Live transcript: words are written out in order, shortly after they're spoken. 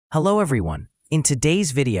Hello everyone. In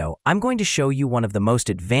today's video, I'm going to show you one of the most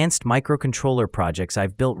advanced microcontroller projects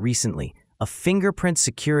I've built recently, a fingerprint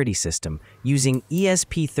security system using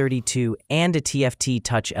ESP32 and a TFT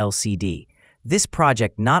Touch LCD. This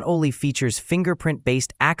project not only features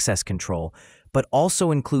fingerprint-based access control, but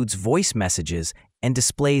also includes voice messages and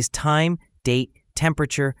displays time, date,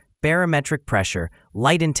 temperature, barometric pressure,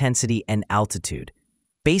 light intensity, and altitude.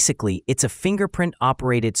 Basically, it's a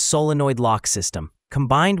fingerprint-operated solenoid lock system,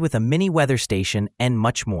 combined with a mini weather station and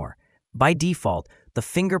much more. By default, the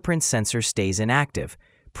fingerprint sensor stays inactive.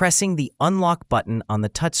 Pressing the unlock button on the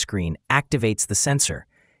touchscreen activates the sensor.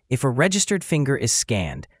 If a registered finger is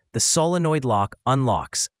scanned, the solenoid lock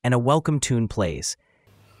unlocks and a welcome tune plays.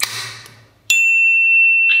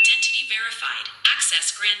 Identity verified.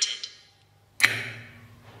 Access granted.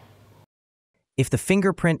 If the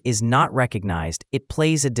fingerprint is not recognized, it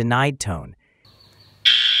plays a denied tone.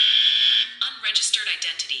 Unregistered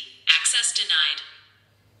identity. Access denied.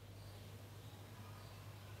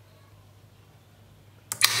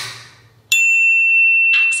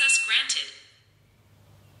 Access granted.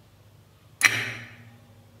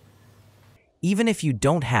 Even if you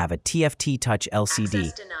don't have a TFT Touch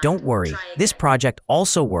LCD, don't worry, this project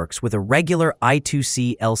also works with a regular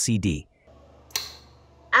I2C LCD.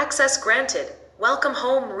 Access granted. Welcome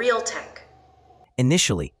home, Realtek.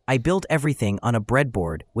 Initially, I built everything on a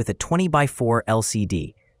breadboard with a 20x4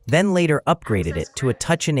 LCD, then later upgraded it to a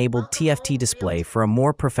touch-enabled TFT display for a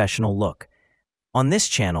more professional look. On this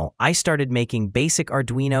channel, I started making basic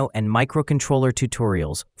Arduino and microcontroller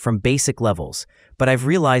tutorials from basic levels, but I've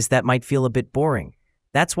realized that might feel a bit boring.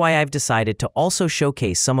 That's why I've decided to also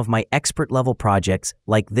showcase some of my expert-level projects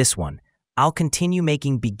like this one. I'll continue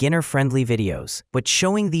making beginner-friendly videos, but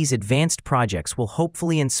showing these advanced projects will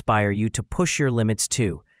hopefully inspire you to push your limits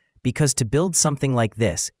too, because to build something like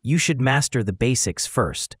this, you should master the basics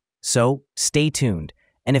first. So, stay tuned,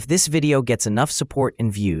 and if this video gets enough support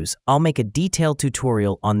and views, I'll make a detailed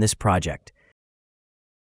tutorial on this project.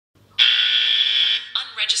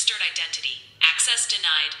 Unregistered identity. Access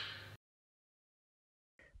denied.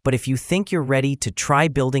 But if you think you're ready to try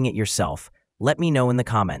building it yourself, let me know in the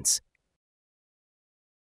comments.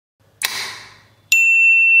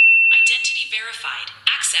 Identity verified.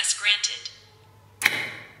 Access granted.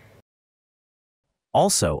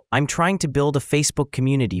 Also, I'm trying to build a Facebook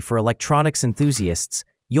community for electronics enthusiasts.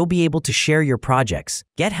 You'll be able to share your projects,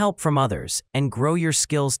 get help from others, and grow your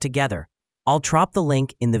skills together. I'll drop the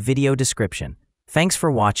link in the video description. Thanks for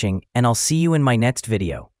watching, and I'll see you in my next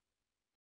video.